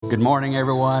Good morning,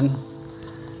 everyone.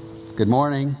 Good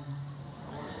morning.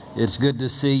 It's good to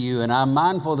see you, and I'm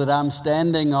mindful that I'm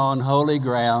standing on holy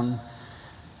ground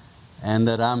and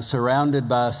that I'm surrounded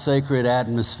by a sacred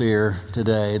atmosphere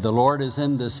today. The Lord is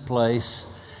in this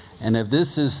place, and if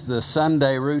this is the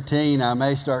Sunday routine, I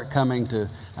may start coming to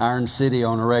Iron City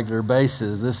on a regular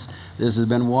basis. This has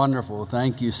been wonderful.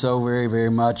 Thank you so very,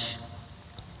 very much.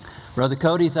 Brother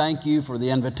Cody, thank you for the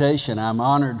invitation. I'm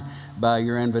honored by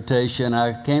your invitation.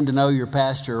 I came to know your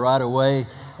pastor right away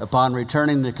upon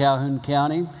returning to Calhoun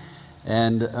County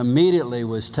and immediately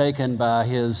was taken by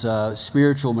his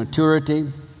spiritual maturity,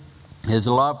 his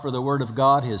love for the Word of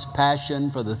God, his passion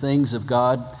for the things of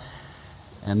God.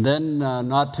 And then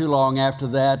not too long after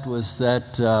that was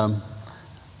that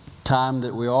time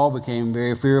that we all became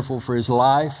very fearful for his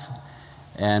life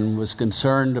and was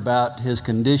concerned about his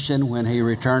condition when he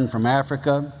returned from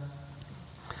Africa.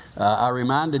 I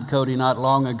reminded Cody not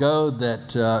long ago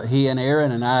that he and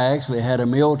Aaron and I actually had a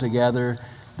meal together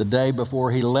the day before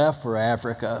he left for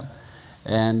Africa.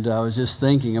 And I was just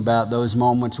thinking about those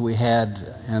moments we had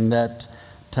in that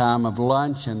time of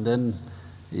lunch. And then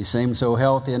he seemed so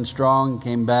healthy and strong,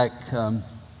 came back a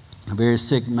very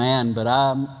sick man. But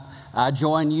I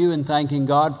join you in thanking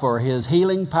God for his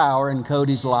healing power in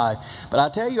Cody's life. But I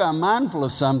tell you, I'm mindful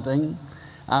of something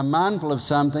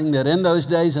that in those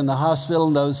days in the hospital,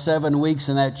 in those 7 weeks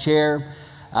in that chair,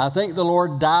 I think the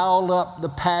Lord dialed up the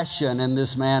passion in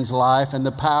this man's life and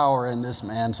the power in this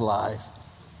man's life.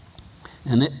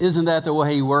 And isn't that the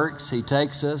way he works? He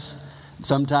takes us.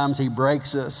 Sometimes he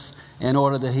breaks us in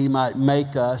order that he might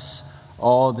make us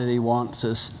all that he wants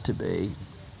us to be.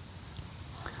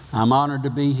 I'm honored to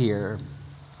be here.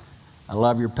 I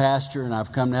love your pastor, and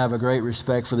I've come to have a great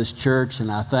respect for this church,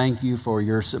 and I thank you for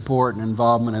your support and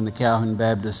involvement in the Calhoun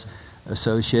Baptist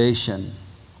Association.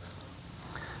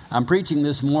 I'm preaching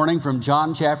this morning from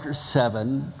John chapter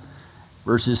 7,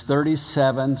 verses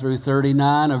 37 through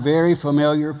 39, a very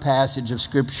familiar passage of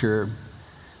Scripture.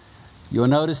 You'll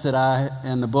notice that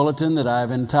in the bulletin that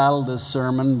I've entitled this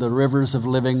sermon, The Rivers of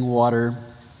Living Water.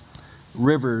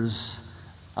 Rivers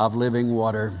of Living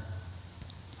Water.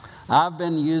 I've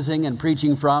been using and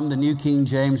preaching from the New King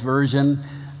James Version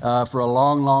for a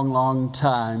long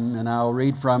time, and I'll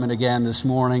read from it again this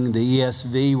morning. The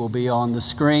ESV will be on the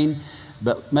screen,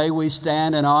 but may we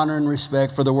stand in honor and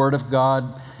respect for the Word of God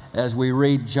as we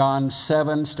read John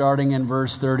 7, starting in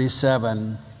verse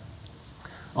 37.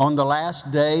 On the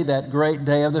last day, that great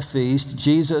day of the feast,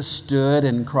 Jesus stood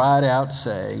and cried out,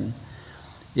 saying,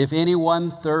 "If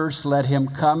anyone thirsts, let him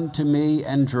come to me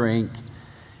and drink.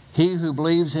 He who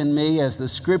believes in me, as the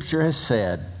Scripture has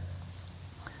said,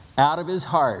 out of his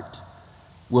heart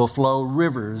will flow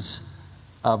rivers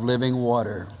of living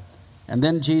water." And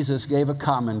then Jesus gave a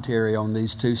commentary on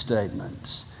these two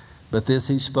statements. But this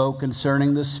he spoke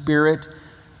concerning the Spirit,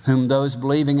 whom those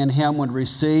believing in him would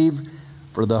receive,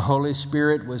 for the Holy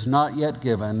Spirit was not yet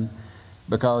given,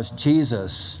 because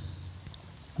Jesus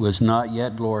was not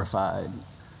yet glorified.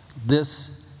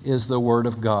 This is the Word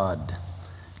of God.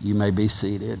 You may be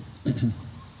seated.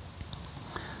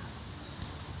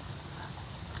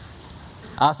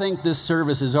 I think this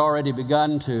service has already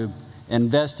begun to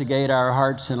investigate our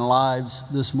hearts and lives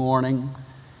this morning.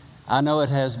 I know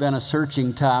it has been a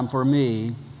searching time for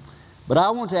me, but I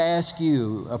want to ask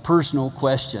you a personal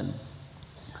question.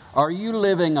 Are you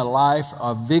living a life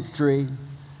of victory?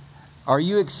 Are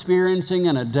you experiencing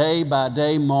in a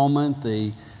day-by-day moment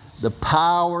the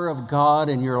power of God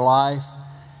in your life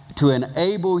to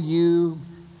enable you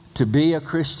to be a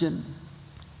Christian?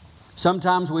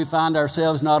 Sometimes we find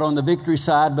ourselves not on the victory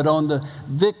side, but on the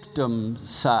victim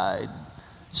side,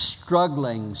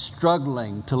 struggling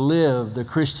to live the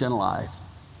Christian life.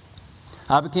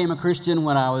 I became a Christian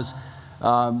when I was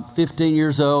 15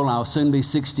 years old, and I'll soon be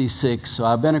 66, so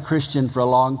I've been a Christian for a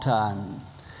long time.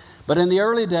 But in the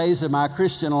early days of my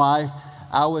Christian life,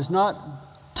 I was not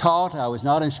taught, I was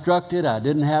not instructed, I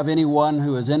didn't have anyone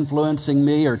who was influencing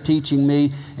me or teaching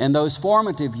me in those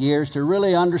formative years to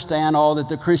really understand all that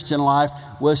the Christian life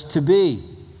was to be.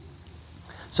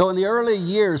 So in the early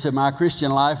years of my Christian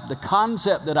life, the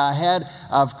concept that I had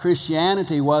of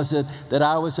Christianity was that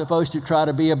I was supposed to try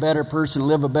to be a better person,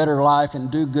 live a better life,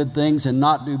 and do good things and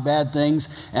not do bad things,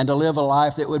 and to live a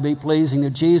life that would be pleasing to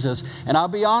Jesus. And I'll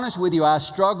be honest with you, I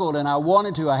struggled and I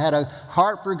wanted to. I had a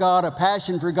heart for God, a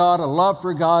passion for God, a love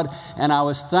for God, and I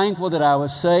was thankful that I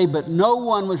was saved, but no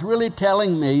one was really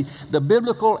telling me the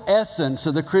biblical essence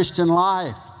of the Christian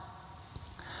life.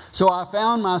 So I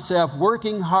found myself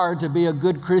working hard to be a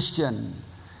good Christian.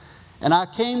 And I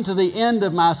came to the end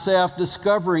of myself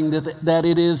discovering that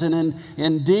it is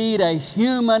indeed a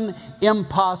human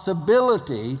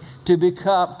impossibility to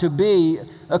be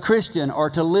a Christian or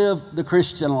to live the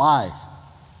Christian life.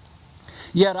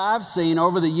 Yet I've seen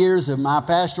over the years of my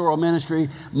pastoral ministry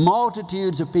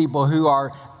multitudes of people who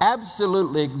are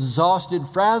absolutely exhausted,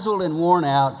 frazzled, and worn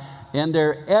out in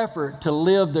their effort to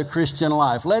live the Christian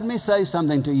life. Let me say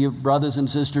something to you, brothers and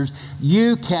sisters.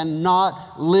 You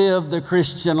cannot live the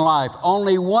Christian life.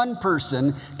 Only one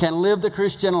person can live the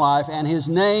Christian life, and his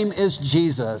name is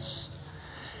Jesus.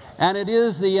 And it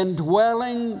is the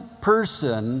indwelling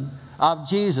person of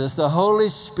Jesus, the Holy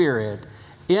Spirit,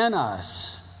 in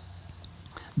us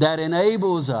that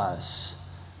enables us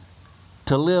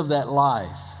to live that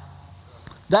life.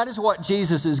 That is what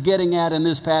Jesus is getting at in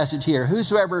this passage here.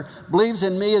 Whosoever believes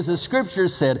in me, as the scripture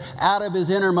said, out of his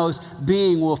innermost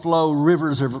being will flow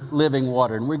rivers of living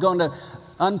water. And we're going to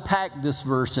unpack this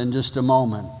verse in just a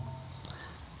moment.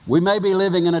 We may be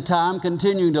living in a time,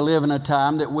 continuing to live in a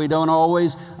time, that we don't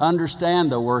always understand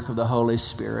the work of the Holy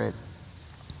Spirit.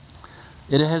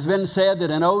 It has been said that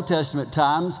in Old Testament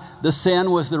times, the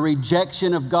sin was the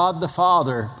rejection of God the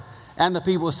Father. And the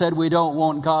people said, we don't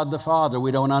want God the Father.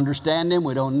 We don't understand Him,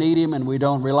 we don't need Him, and we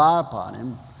don't rely upon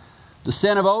Him. The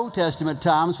sin of Old Testament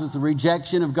times was the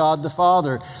rejection of God the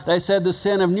Father. They said the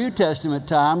sin of New Testament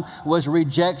time was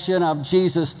rejection of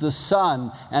Jesus the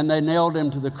Son, and they nailed Him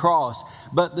to the cross.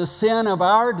 But the sin of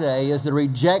our day is the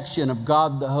rejection of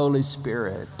God the Holy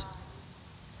Spirit.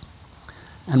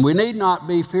 And we need not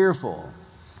be fearful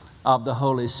of the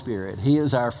Holy Spirit. He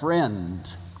is our friend.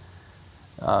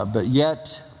 But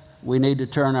yet, we need to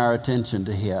turn our attention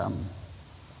to Him.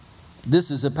 This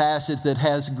is a passage that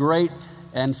has great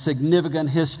and significant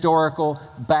historical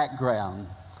background.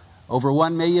 Over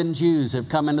 1 million Jews have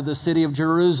come into the city of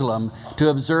Jerusalem to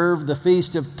observe the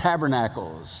Feast of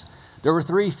Tabernacles. There were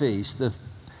 3 feasts: the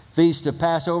Feast of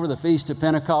Passover, the Feast of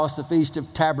Pentecost, the Feast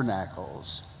of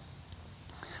Tabernacles.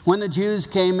 When the Jews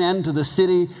came into the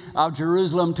city of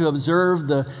Jerusalem to observe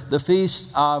the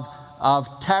Feast of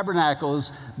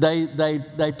Tabernacles,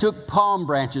 they took palm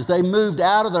branches. They moved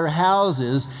out of their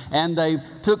houses and they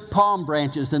took palm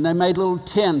branches and they made little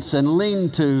tents and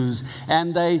lean-tos,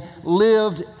 and they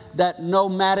lived that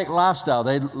nomadic lifestyle.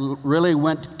 They really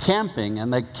went camping,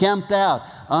 and they camped out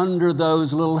under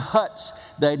those little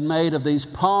huts they'd made of these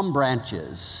palm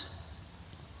branches.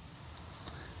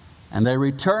 And they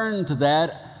returned to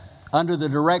that under the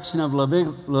direction of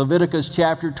Leviticus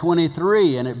chapter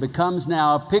 23, and it becomes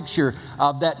now a picture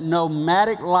of that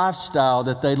nomadic lifestyle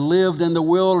that they lived in the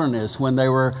wilderness when they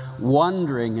were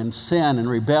wandering in sin and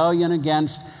rebellion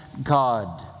against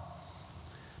God.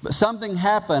 But something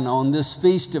happened on this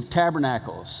Feast of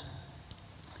Tabernacles.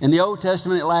 In the Old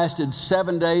Testament, it lasted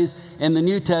 7 days. In the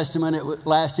New Testament, it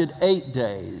lasted 8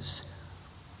 days.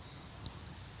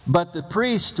 But the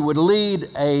priest would lead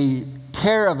a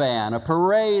caravan, a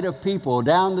parade of people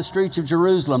down the streets of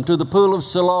Jerusalem to the pool of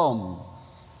Siloam.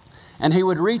 And he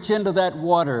would reach into that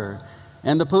water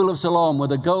in the pool of Siloam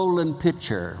with a golden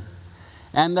pitcher.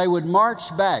 And they would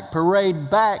march back, parade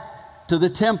back to the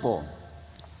temple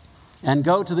and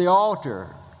go to the altar.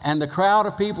 And the crowd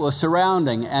of people is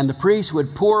surrounding, and the priest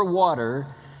would pour water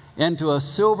into a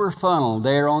silver funnel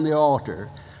there on the altar.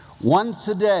 Once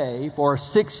a day for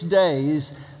 6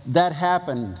 days, that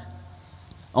happened.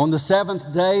 On the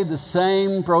 7th day, the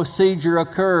same procedure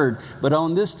occurred, but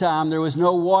on this time there was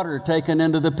no water taken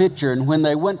into the pitcher. And when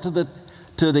they went to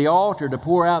the altar to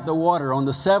pour out the water on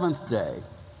the 7th day,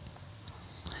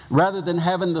 rather than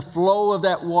having the flow of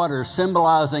that water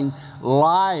symbolizing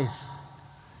life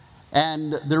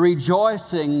and the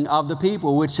rejoicing of the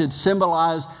people, which had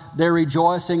symbolized their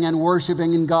rejoicing and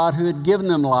worshiping in God who had given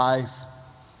them life,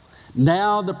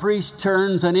 now the priest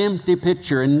turns an empty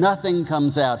pitcher and nothing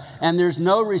comes out. And there's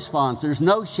no response, there's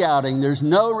no shouting, there's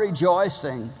no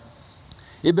rejoicing.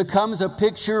 It becomes a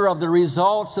picture of the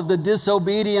results of the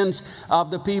disobedience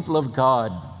of the people of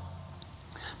God.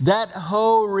 That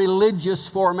whole religious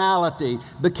formality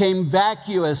became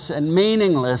vacuous and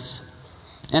meaningless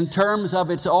in terms of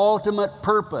its ultimate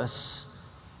purpose.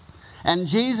 And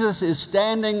Jesus is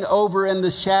standing over in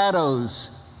the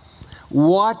shadows,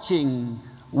 watching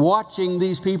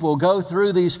these people go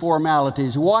through these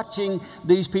formalities, watching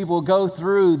these people go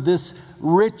through this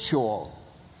ritual.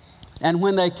 And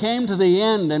when they came to the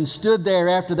end and stood there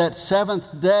after that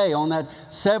 7th day, on that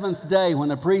 7th day when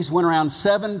the priest went around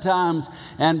 7 times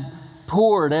and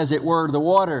poured, as it were, the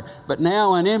water, but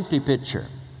now an empty pitcher,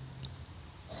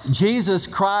 Jesus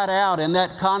cried out in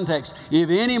that context, "If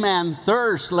any man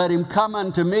thirst, let him come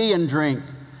unto me and drink.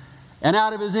 And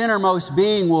out of his innermost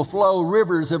being will flow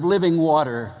rivers of living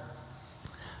water."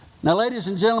 Now, ladies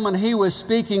and gentlemen, he was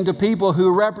speaking to people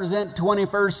who represent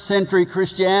 21st century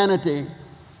Christianity.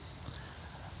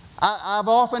 I've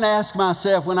often asked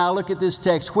myself when I look at this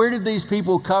text, where did these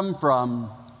people come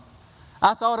from?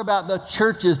 I thought about the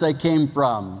churches they came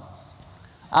from.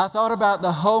 I thought about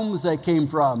the homes they came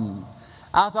from.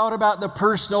 I thought about the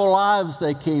personal lives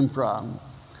they came from.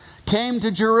 Came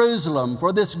to Jerusalem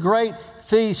for this great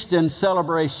feast and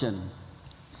celebration,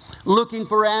 looking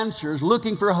for answers,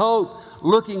 looking for hope,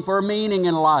 looking for meaning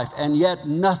in life, and yet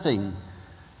nothing.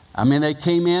 I mean, they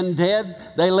came in dead,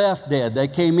 they left dead. They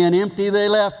came in empty, they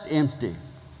left empty.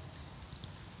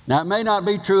 Now, it may not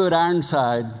be true at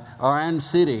Ironside or Iron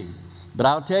City, but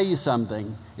I'll tell you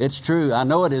something. It's true. I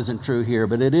know it isn't true here,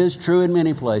 but it is true in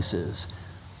many places,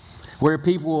 where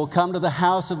people will come to the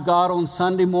house of God on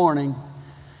Sunday morning,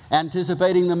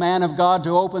 anticipating the man of God to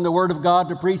open the Word of God,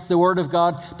 to preach the Word of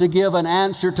God, to give an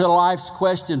answer to life's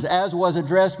questions, as was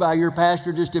addressed by your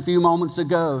pastor just a few moments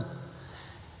ago.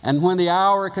 And when the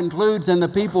hour concludes and the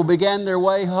people begin their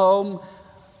way home,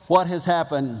 what has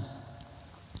happened?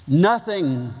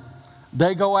 Nothing.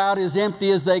 They go out as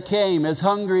empty as they came, as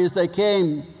hungry as they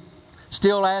came,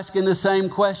 still asking the same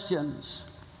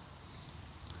questions.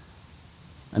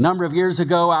 A number of years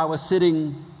ago, I was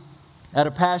sitting at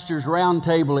a pastor's round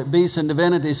table at Beeson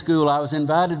Divinity School. I was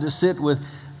invited to sit with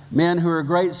men who are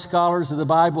great scholars of the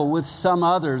Bible with some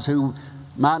others who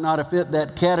might not have fit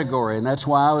that category, and that's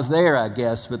why I was there, I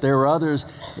guess, but there were others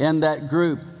in that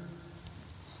group.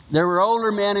 There were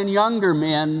older men and younger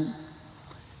men,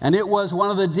 and it was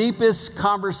one of the deepest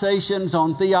conversations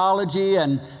on theology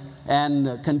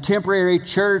and contemporary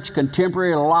church,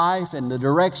 contemporary life, and the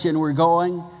direction we're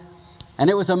going. And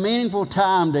it was a meaningful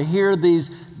time to hear these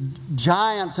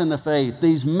giants in the faith,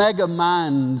 these mega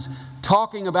minds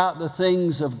talking about the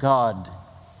things of God.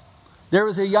 There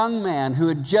was a young man who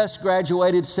had just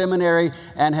graduated seminary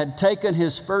and had taken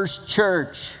his first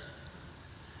church.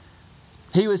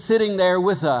 He was sitting there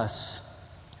with us.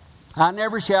 I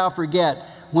never shall forget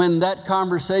when that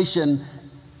conversation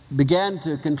began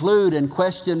to conclude and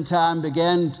question time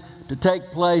began to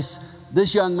take place.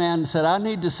 This young man said, "I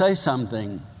need to say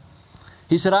something."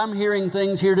 He said, "I'm hearing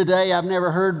things here today I've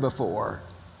never heard before."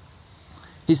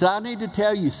 He said, "I need to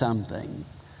tell you something.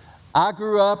 I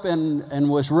grew up and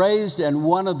was raised in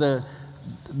one of the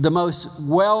most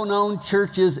well-known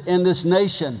churches in this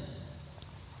nation."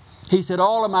 He said,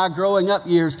 "All of my growing up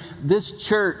years, this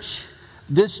church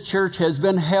has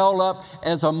been held up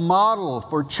as a model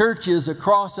for churches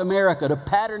across America to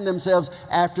pattern themselves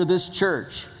after this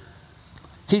church."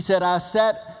 He said, "I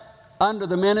sat under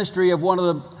the ministry of one of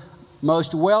the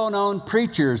most well-known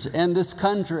preachers in this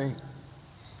country.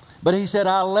 But," he said,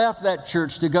 "I left that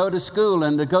church to go to school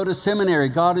and to go to seminary.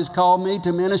 God has called me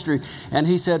to ministry." And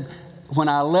he said, "When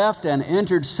I left and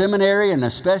entered seminary, and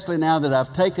especially now that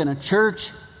I've taken a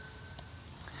church,"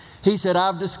 he said,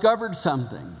 "I've discovered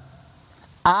something.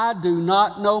 I do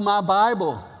not know my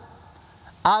Bible.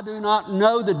 I do not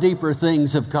know the deeper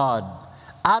things of God.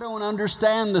 I don't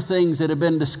understand the things that have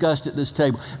been discussed at this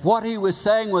table." What he was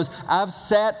saying was, "I've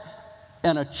sat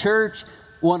in a church,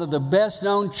 one of the best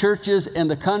known churches in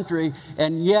the country,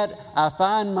 and yet I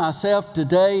find myself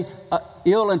today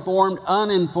ill-informed,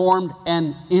 uninformed,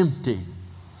 and empty."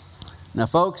 Now,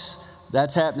 folks,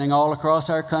 that's happening all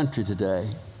across our country today.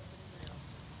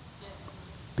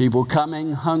 People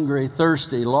coming hungry,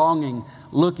 thirsty, longing,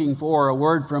 looking for a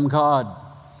word from God.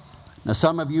 Now,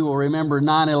 some of you will remember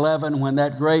 9/11 when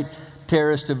that great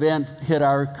terrorist event hit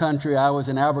our country. I was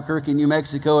in Albuquerque, New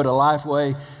Mexico at a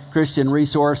Lifeway Christian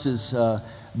Resources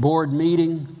board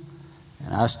meeting.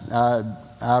 And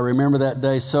I remember that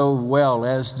day so well,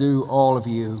 as do all of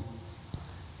you.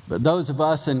 But those of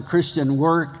us in Christian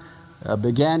work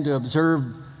began to observe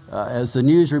as the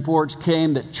news reports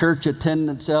came that church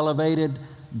attendance elevated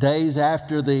days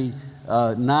after the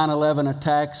 9/11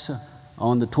 attacks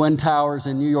on the Twin Towers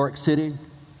in New York City.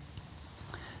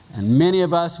 And many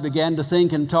of us began to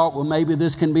think and talk, well, maybe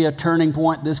this can be a turning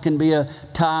point. This can be a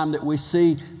time that we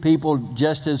see people,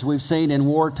 just as we've seen in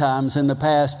war times in the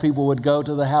past, people would go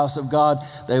to the house of God.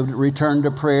 They would return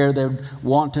to prayer. They would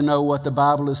want to know what the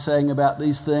Bible is saying about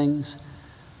these things.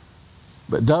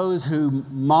 But those who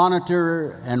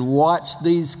monitor and watch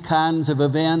these kinds of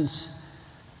events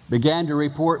began to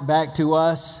report back to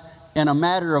us in a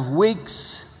matter of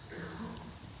weeks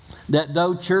that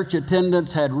though church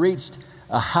attendance had reached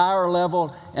a higher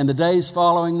level in the days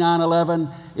following 9/11,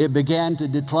 it began to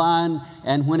decline.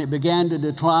 And when it began to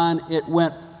decline, it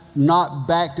went not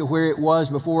back to where it was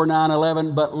before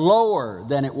 9/11, but lower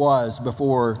than it was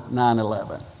before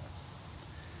 9/11.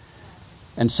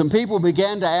 And some people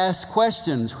began to ask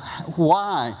questions.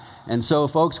 Why? And so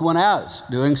folks went out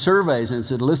doing surveys and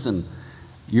said, listen,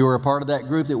 you were a part of that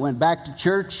group that went back to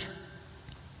church.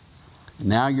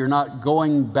 Now you're not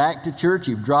going back to church.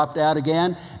 You've dropped out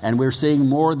again. And we're seeing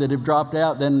more that have dropped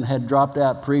out than had dropped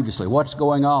out previously. What's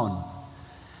going on?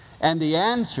 And the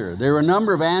answer, there were a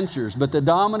number of answers, but the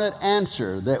dominant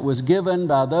answer that was given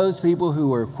by those people who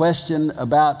were questioned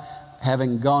about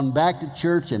having gone back to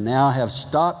church and now have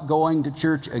stopped going to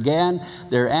church again,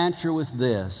 their answer was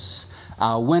this: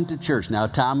 I went to church. Now, a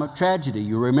time of tragedy,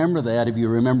 you remember that. If you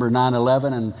remember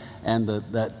 9/11 and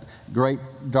that great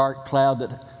dark cloud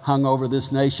that hung over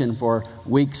this nation for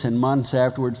weeks and months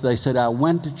afterwards, they said, I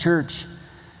went to church.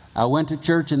 I went to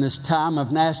church in this time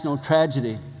of national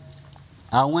tragedy.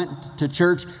 I went to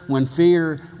church when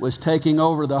fear was taking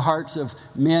over the hearts of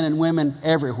men and women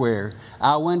everywhere.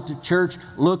 I went to church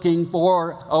looking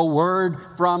for a word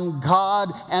from God,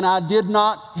 and I did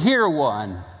not hear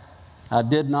one. I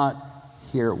did not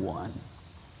hear one.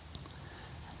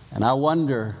 And I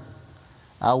wonder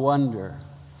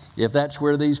if that's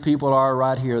where these people are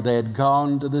right here. They had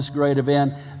gone to this great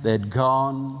event. They had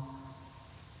gone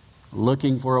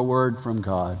looking for a word from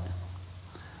God.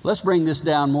 Let's bring this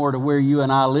down more to where you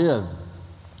and I live.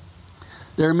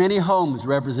 There are many homes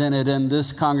represented in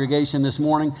this congregation this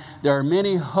morning. There are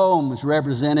many homes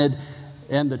represented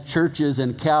in the churches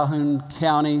in Calhoun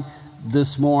County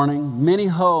this morning. Many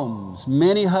homes,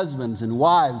 many husbands and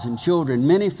wives and children,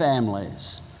 many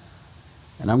families.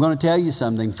 And I'm going to tell you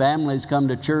something. Families come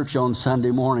to church on Sunday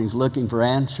mornings looking for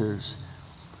answers.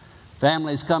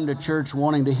 Families come to church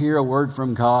wanting to hear a word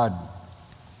from God.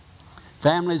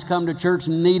 Families come to church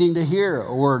needing to hear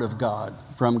a word of God,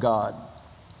 from God.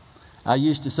 I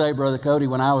used to say, Brother Cody,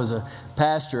 when I was a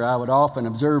pastor, I would often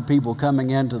observe people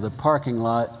coming into the parking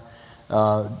lot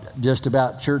just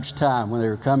about church time when they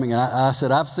were coming. And I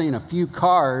said, I've seen a few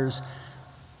cars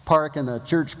park in the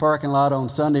church parking lot on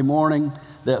Sunday morning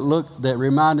that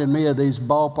reminded me of these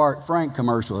Ballpark Frank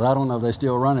commercials. I don't know if they're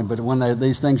still running, but when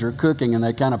these things are cooking and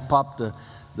they kind of pop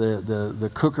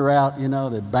the cooker out, you know,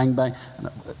 the bang bang.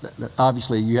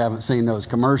 Obviously, you haven't seen those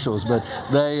commercials, but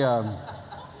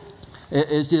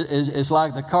it's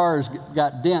like the cars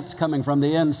got dents coming from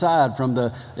the inside from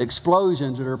the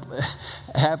explosions that are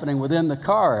happening within the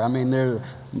car. I mean,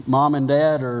 mom and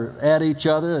dad are at each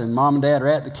other, and mom and dad are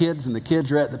at the kids, and the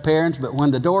kids are at the parents. But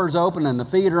when the doors open and the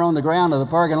feet are on the ground of the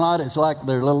parking lot, it's like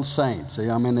they're little saints.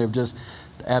 I mean, they've just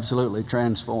absolutely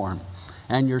transformed.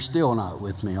 And you're still not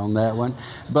with me on that one.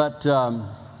 But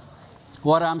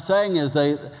what I'm saying is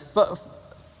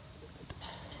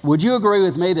would you agree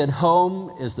with me that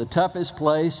home is the toughest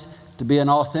place to be an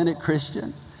authentic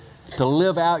Christian, to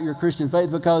live out your Christian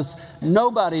faith? Because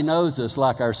nobody knows us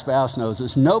like our spouse knows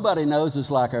us. Nobody knows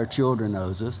us like our children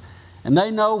knows us. And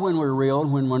they know when we're real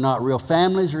and when we're not real.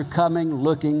 Families are coming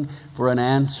looking for an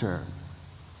answer.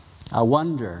 I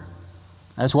wonder,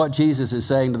 that's what Jesus is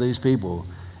saying to these people.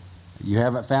 You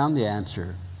haven't found the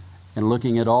answer in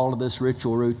looking at all of this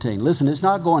ritual routine. Listen, it's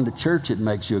not going to church that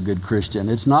makes you a good Christian.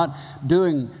 It's not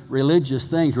doing religious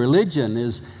things. Religion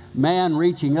is man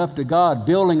reaching up to God,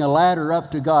 building a ladder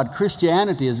up to God.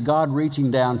 Christianity is God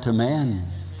reaching down to man,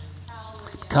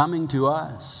 coming to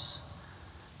us,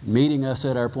 meeting us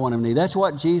at our point of need. That's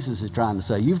what Jesus is trying to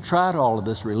say. You've tried all of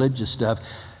this religious stuff,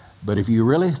 but if you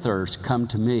really thirst, come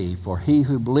to me, for he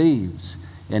who believes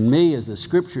in me, as the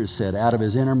scriptures said, out of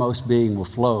his innermost being will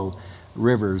flow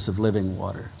rivers of living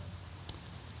water.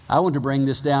 I want to bring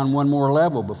this down one more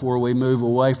level before we move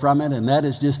away from it, and that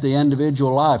is just the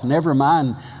individual life. Never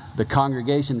mind the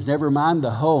congregations, never mind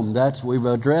the home. We've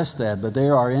addressed that, but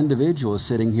there are individuals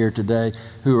sitting here today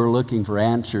who are looking for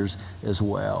answers as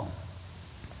well.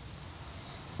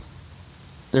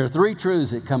 There are three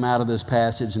truths that come out of this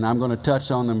passage, and I'm going to touch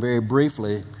on them very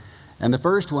briefly. And the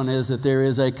first one is that there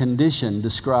is a condition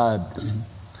described.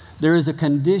 There is a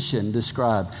condition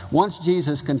described. Once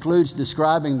Jesus concludes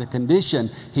describing the condition,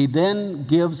 he then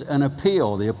gives an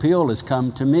appeal. The appeal is,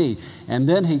 come to me. And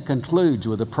then he concludes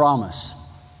with a promise.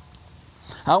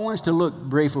 I want us to look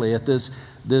briefly at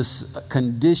this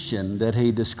condition that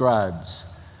he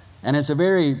describes. And it's a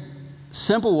very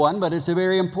simple one, but it's a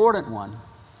very important one.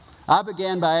 I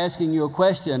began by asking you a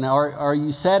question. Are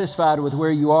you satisfied with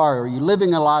where you are? Are you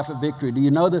living a life of victory? Do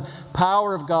you know the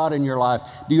power of God in your life?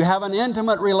 Do you have an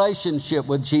intimate relationship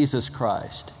with Jesus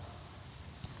Christ?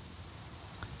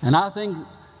 And I think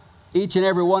each and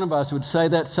every one of us would say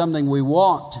that's something we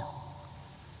want.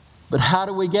 But how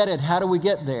do we get it? How do we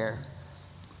get there?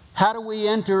 How do we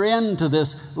enter into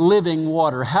this living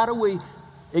water? How do we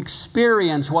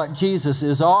experience what Jesus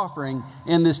is offering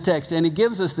in this text? And he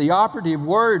gives us the operative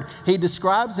word. He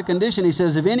describes the condition. He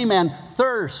says, if any man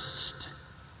thirst,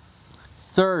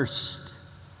 Thirst.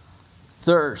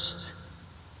 Thirst.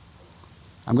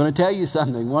 I'm going to tell you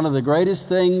something. One of the greatest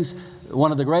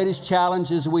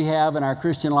challenges we have in our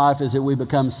Christian life is that we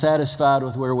become satisfied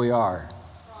with where we are.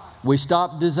 We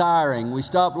stop desiring, we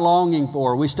stop longing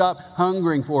for, we stop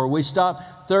hungering for, we stop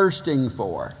thirsting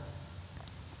for.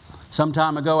 Some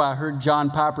time ago, I heard John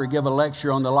Piper give a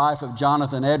lecture on the life of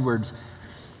Jonathan Edwards.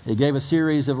 He gave a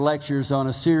series of lectures on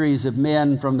a series of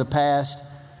men from the past.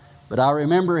 But I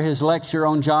remember his lecture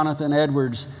on Jonathan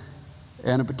Edwards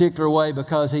in a particular way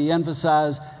because he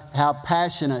emphasized how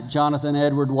passionate Jonathan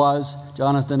Edwards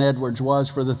was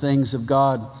for the things of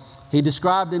God. He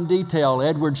described in detail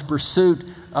Edwards' pursuit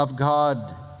of God.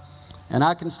 And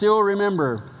I can still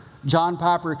remember John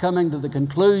Piper coming to the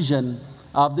conclusion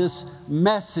of this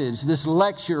message, this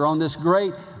lecture on this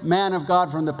great man of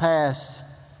God from the past,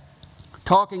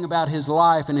 talking about his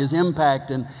life and his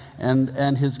impact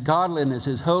and his godliness,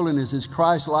 his holiness, his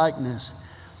Christ-likeness.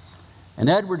 And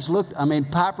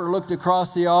Piper looked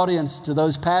across the audience to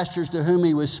those pastors to whom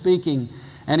he was speaking,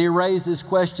 and he raised this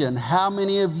question: how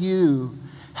many of you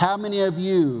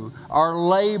are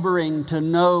laboring to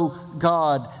know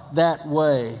God that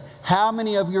way? How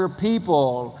many of your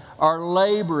people are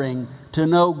laboring to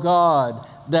know God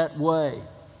that way?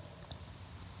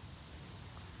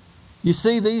 You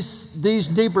see, these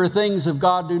deeper things of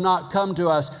God do not come to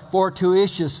us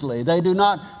fortuitously. They do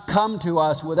not come to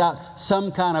us without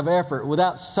some kind of effort,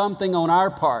 without something on our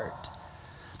part.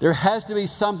 There has to be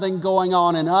something going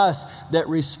on in us that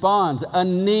responds, a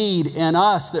need in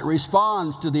us that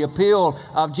responds to the appeal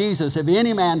of Jesus. If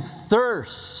any man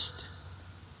thirst.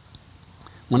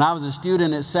 When I was a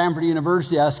student at Samford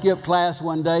University, I skipped class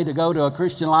one day to go to a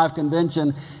Christian Life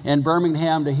convention in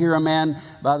Birmingham to hear a man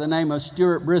by the name of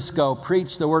Stuart Briscoe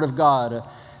preach the Word of God.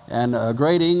 And a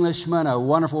great Englishman, a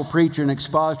wonderful preacher and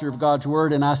expositor of God's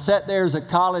Word. And I sat there as a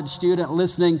college student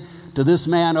listening to this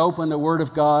man open the Word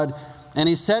of God. And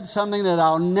he said something that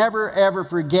I'll never, ever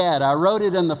forget. I wrote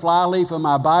it in the flyleaf of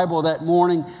my Bible that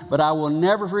morning, but I will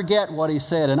never forget what he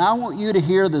said. And I want you to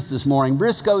hear this morning.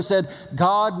 Briscoe said,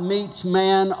 God meets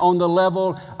man on the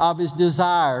level of his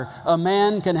desire. A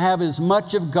man can have as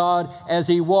much of God as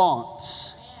he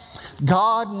wants.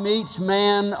 God meets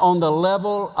man on the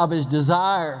level of his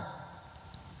desire.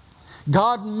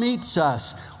 God meets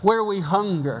us where we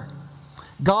hunger.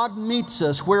 God meets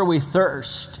us where we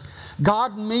thirst.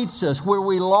 God meets us where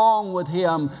we long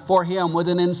for Him with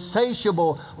an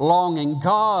insatiable longing.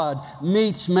 God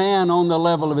meets man on the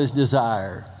level of his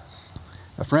desire.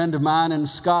 A friend of mine in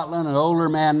Scotland, an older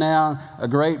man now, a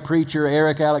great preacher,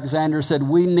 Eric Alexander, said,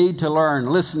 we need to learn,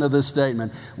 listen to this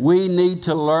statement, we need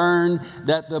to learn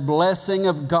that the blessing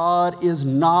of God is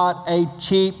not a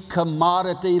cheap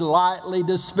commodity lightly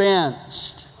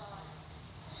dispensed.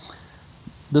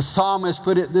 The psalmist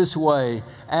put it this way: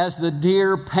 as the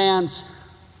deer pants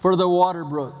for the water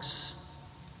brooks.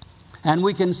 And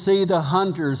we can see the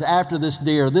hunters after this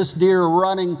deer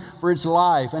running for its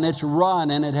life, and it's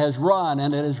run, and it has run,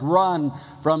 and it has run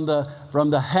from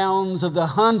the hounds of the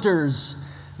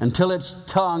hunters until its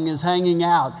tongue is hanging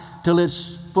out, till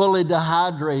it's fully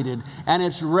dehydrated, and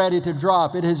it's ready to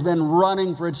drop. It has been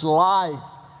running for its life.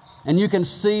 And you can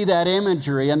see that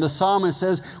imagery. And the psalmist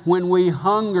says, when we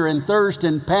hunger and thirst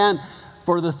and pant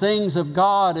for the things of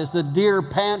God, as the deer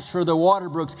pants for the water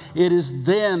brooks, it is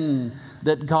then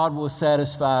that God will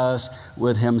satisfy us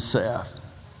with Himself.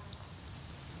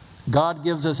 God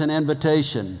gives us an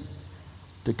invitation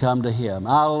to come to Him.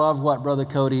 I love what Brother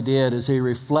Cody did as he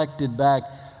reflected back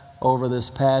over this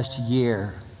past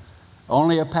year.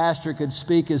 Only a pastor could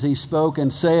speak as he spoke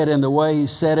and say it in the way he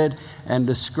said it and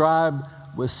describe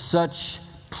with such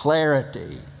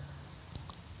clarity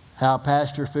how a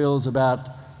pastor feels about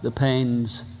the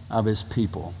pains of his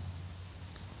people.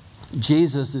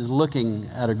 Jesus is looking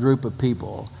at a group of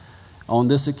people on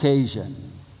this occasion,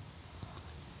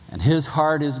 and His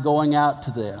heart is going out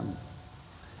to them.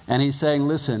 And He's saying,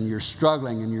 listen, you're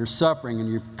struggling and you're suffering,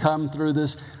 and you've come through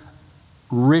this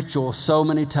ritual so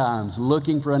many times,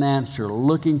 looking for an answer,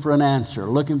 looking for an answer,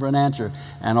 looking for an answer.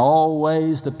 And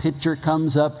always the picture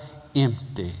comes up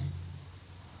empty.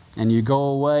 And you go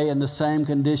away in the same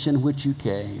condition which you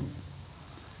came.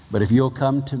 But if you'll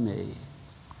come to me,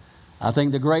 I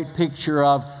think the great picture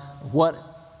of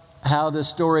how this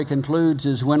story concludes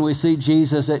is when we see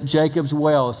Jesus at Jacob's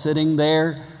well, sitting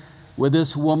there with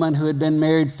this woman who had been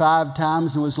married 5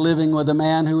 times and was living with a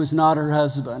man who was not her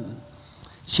husband.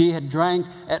 She had drank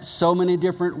at so many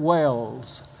different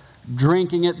wells,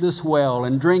 drinking at this well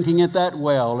and drinking at that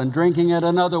well and drinking at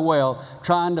another well,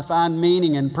 trying to find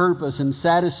meaning and purpose and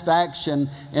satisfaction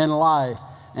in life.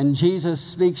 And Jesus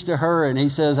speaks to her and he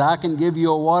says, I can give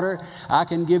you a water, I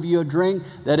can give you a drink,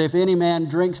 that if any man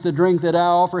drinks the drink that I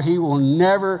offer, he will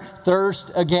never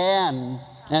thirst again.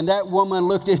 And that woman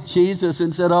looked at Jesus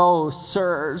and said, oh,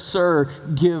 sir,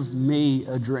 give me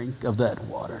a drink of that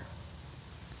water.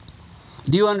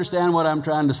 Do you understand what I'm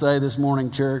trying to say this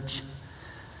morning, church?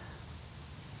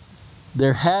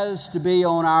 There has to be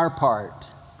on our part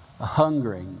a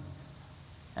hungering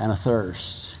and a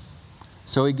thirst.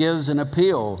 So he gives an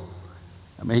appeal.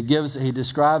 He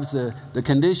describes the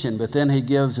condition, but then he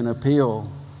gives an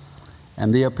appeal.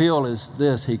 And the appeal is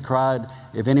this. He cried,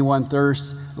 if anyone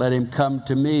thirsts, let him come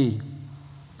to me.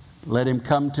 Let him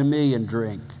come to me and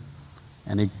drink.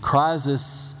 And he cries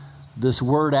this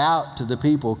word out to the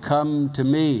people, come to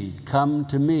me, come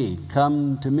to me,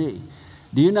 come to me.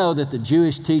 Do you know that the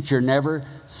Jewish teacher never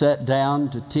sat down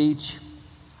to teach?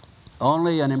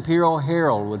 Only an imperial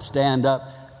herald would stand up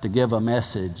to give a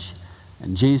message.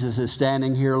 And Jesus is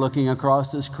standing here looking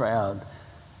across this crowd,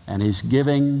 and he's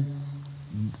giving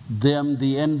them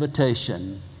the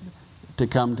invitation to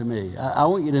come to me. I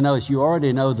want you to notice, you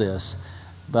already know this,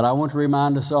 but I want to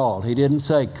remind us all, he didn't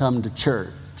say come to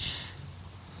church.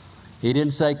 He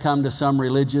didn't say come to some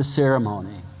religious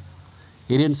ceremony.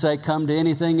 He didn't say come to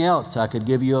anything else. I could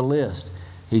give you a list.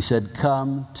 He said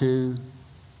come to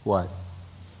what?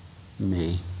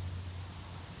 Me.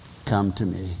 Come to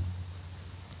me.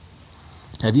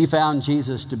 Have you found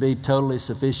Jesus to be totally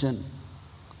sufficient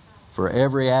for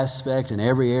every aspect and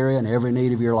every area and every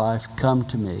need of your life? Come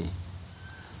to me.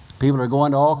 People are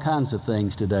going to all kinds of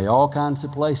things today, all kinds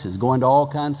of places, going to all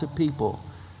kinds of people.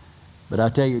 But I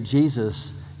tell you,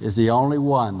 Jesus is the only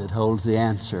one that holds the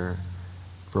answer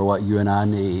for what you and I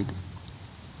need.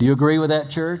 Do you agree with that,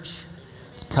 church?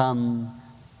 Come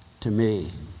to me.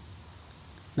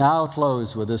 Now I'll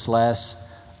close with this last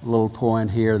little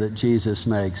point here that Jesus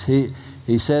makes.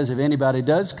 He says, if anybody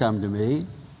does come to me,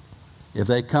 if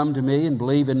they come to me and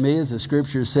believe in me, as the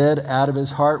scripture said, out of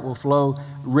his heart will flow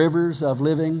rivers of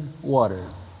living water.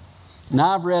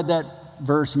 Now I've read that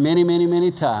verse many, many,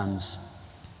 many times.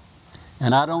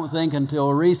 And I don't think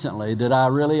until recently that I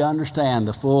really understand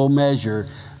the full measure,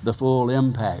 the full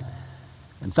impact.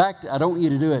 In fact, I don't want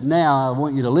you to do it now. I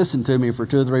want you to listen to me for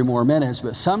 2 or 3 more minutes.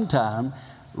 But sometime,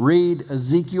 read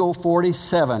Ezekiel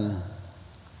 47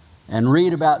 and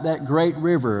read about that great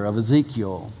river of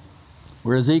Ezekiel,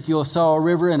 where Ezekiel saw a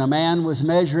river and a man was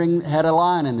measuring, had a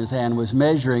line in his hand, was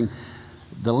measuring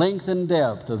the length and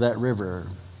depth of that river.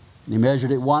 He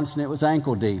measured it once and it was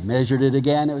ankle deep. Measured it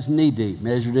again, it was knee deep.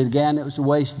 Measured it again, it was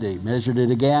waist deep. Measured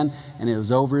it again, and it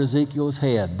was over Ezekiel's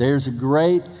head. There's a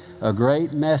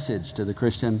great message to the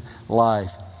Christian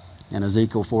life in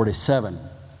Ezekiel 47.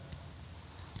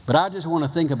 But I just want to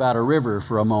think about a river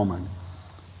for a moment.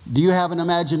 Do you have an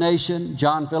imagination?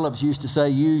 John Phillips used to say,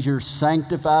 use your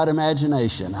sanctified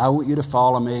imagination. I want you to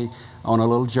follow me on a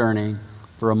little journey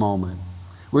for a moment.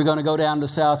 We're going to go down to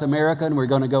South America, and we're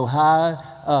going to go high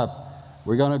up.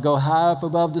 We're going to go high up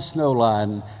above the snow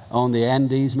line on the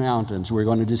Andes Mountains. We're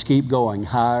going to just keep going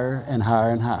higher and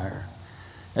higher and higher.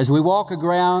 As we walk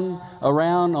around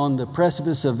on the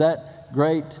precipice of that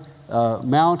great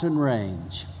mountain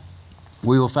range,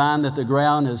 we will find that the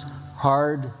ground is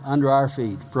hard under our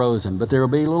feet, frozen. But there will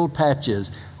be little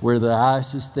patches where the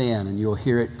ice is thin, and you'll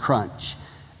hear it crunch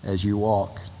as you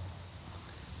walk.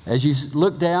 As you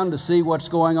look down to see what's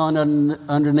going on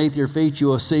underneath your feet, you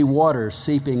will see water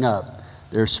seeping up.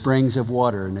 There are springs of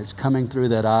water, and it's coming through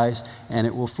that ice, and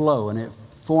it will flow, and it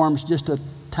forms just a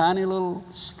tiny little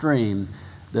stream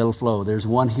that'll flow. There's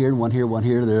one here, one here, one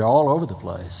here. They're all over the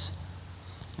place.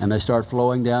 And they start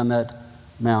flowing down that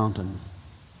mountain.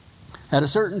 At a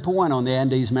certain point on the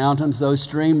Andes Mountains, those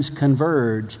streams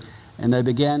converge, and they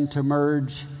begin to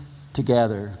merge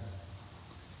together.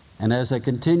 And as they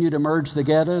continue to merge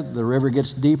together, the river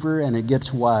gets deeper and it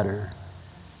gets wider.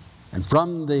 And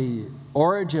from the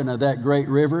origin of that great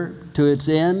river to its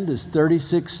end is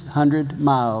 3,600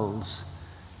 miles.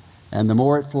 And the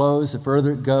more it flows, the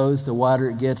further it goes, the wider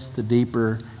it gets, the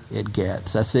deeper it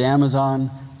gets. That's the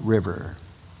Amazon River.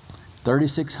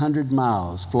 3,600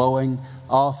 miles flowing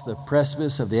off the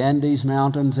precipice of the Andes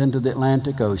Mountains into the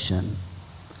Atlantic Ocean.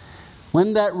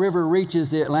 When that river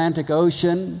reaches the Atlantic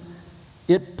Ocean,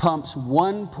 it pumps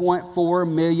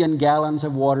 1.4 million gallons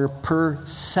of water per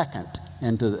second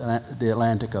into the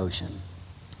Atlantic Ocean.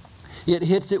 It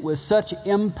hits it with such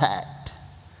impact,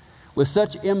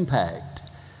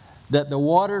 that the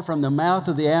water from the mouth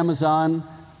of the Amazon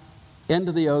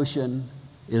into the ocean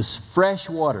is fresh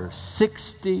water,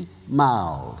 60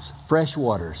 miles. Fresh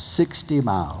water, 60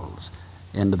 miles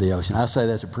into the ocean. I say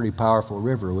that's a pretty powerful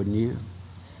river, wouldn't you?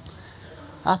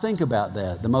 I think about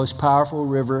that. The most powerful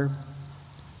river,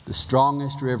 the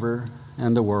strongest river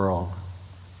in the world.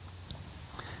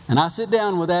 And I sit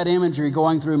down with that imagery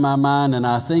going through my mind, and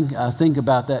I think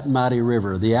about that mighty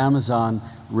river, the Amazon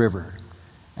River,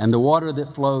 and the water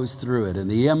that flows through it, and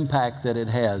the impact that it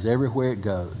has everywhere it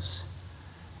goes.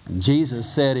 And Jesus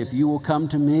said, if you will come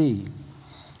to me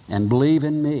and believe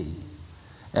in me,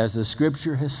 as the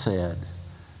Scripture has said,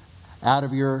 out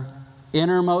of your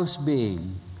innermost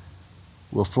being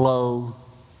will flow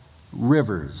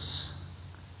rivers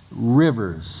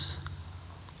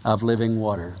of living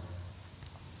water.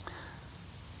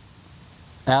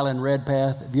 Alan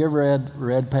Redpath, have you ever read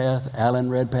Redpath? Alan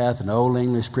Redpath, an old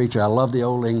English preacher. I love the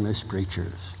old English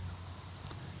preachers.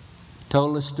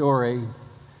 Told a story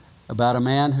about a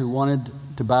man who wanted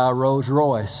to buy a Rolls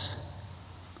Royce.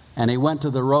 And he went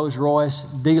to the Rolls Royce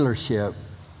dealership.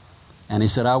 And he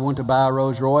said, I want to buy a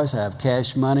Rolls Royce. I have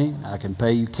cash money. I can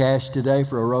pay you cash today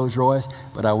for a Rolls Royce,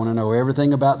 but I want to know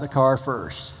everything about the car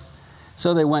first.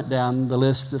 So they went down the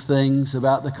list of things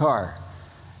about the car.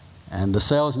 And the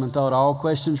salesman thought all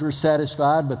questions were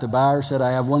satisfied, but the buyer said,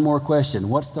 I have one more question.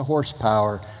 What's the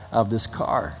horsepower of this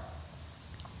car?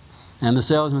 And the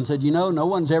salesman said, you know, no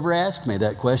one's ever asked me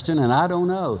that question, and I don't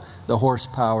know the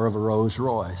horsepower of a Rolls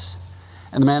Royce.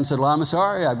 And the man said, well, I'm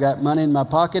sorry, I've got money in my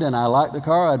pocket, and I like the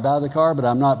car, I'd buy the car, but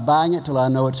I'm not buying it till I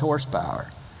know its horsepower.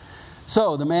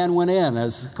 So the man went in,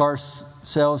 as car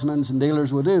salesmen and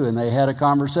dealers will do, and they had a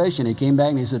conversation. He came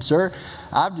back and he said, sir,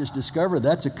 I've just discovered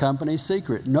that's a company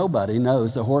secret. Nobody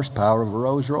knows the horsepower of a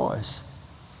Rolls Royce.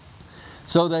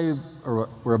 So they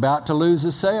were about to lose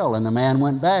the sale, and the man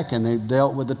went back and they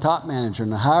dealt with the top manager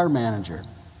and the higher manager.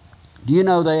 Do you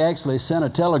know they actually sent a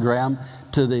telegram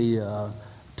to the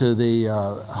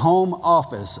home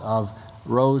office of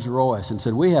Rolls Royce and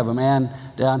said, we have a man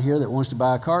down here that wants to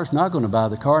buy a car. He's not going to buy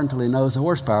the car until he knows the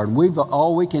horsepower. And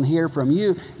all we can hear from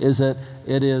you is that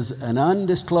it is an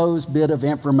undisclosed bit of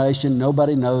information.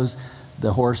 Nobody knows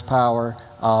the horsepower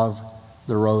of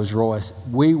the Rolls Royce.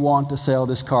 We want to sell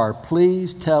this car.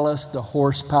 Please tell us the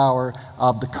horsepower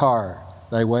of the car.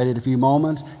 They waited a few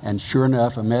moments, and sure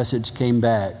enough, a message came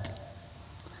back.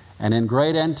 And in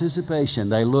great anticipation,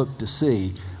 they looked to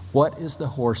see what is the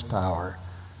horsepower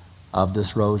of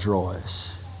this Rolls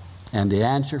Royce. And the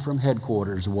answer from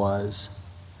headquarters was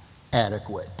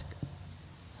adequate.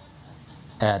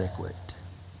 Adequate.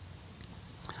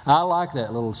 I like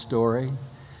that little story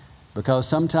because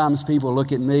sometimes people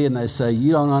look at me and they say,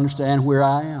 you don't understand where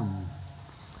I am.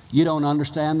 You don't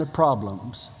understand the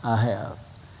problems I have.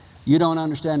 You don't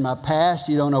understand my past.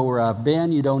 You don't know where I've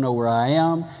been. You don't know where I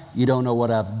am. You don't know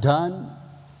what I've done.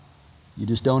 You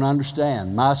just don't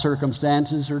understand. My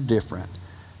circumstances are different.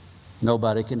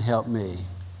 Nobody can help me.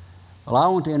 Well, I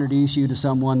want to introduce you to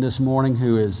someone this morning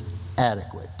who is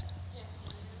adequate.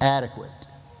 Adequate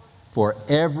for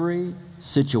every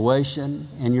situation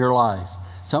in your life.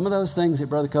 Some of those things that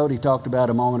Brother Cody talked about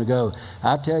a moment ago,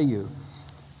 I tell you,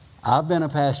 I've been a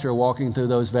pastor walking through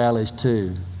those valleys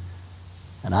too.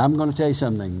 And I'm going to tell you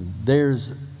something.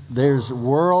 There's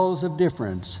worlds of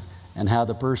difference in how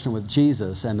the person with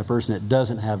Jesus and the person that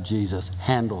doesn't have Jesus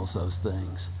handles those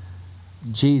things.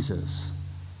 Jesus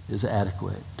is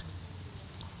adequate.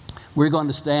 We're going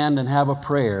to stand and have a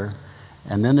prayer,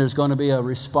 and then there's going to be a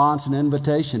response and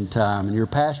invitation time, and your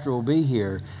pastor will be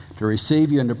here to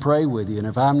receive you and to pray with you. And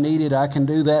if I'm needed, I can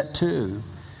do that too.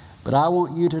 But I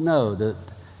want you to know that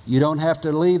you don't have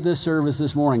to leave this service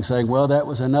this morning saying, well, that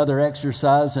was another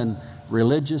exercise in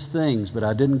religious things, but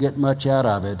I didn't get much out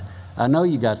of it. I know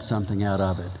you got something out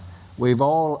of it. We've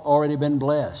all already been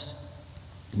blessed.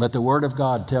 But the Word of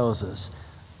God tells us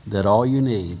that all you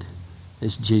need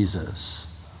is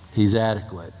Jesus. He's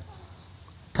adequate.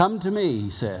 Come to me, he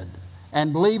said,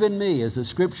 and believe in me, as the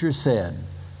Scripture said,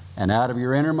 and out of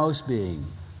your innermost being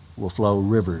will flow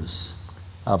rivers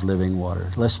of living water.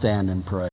 Let's stand and pray.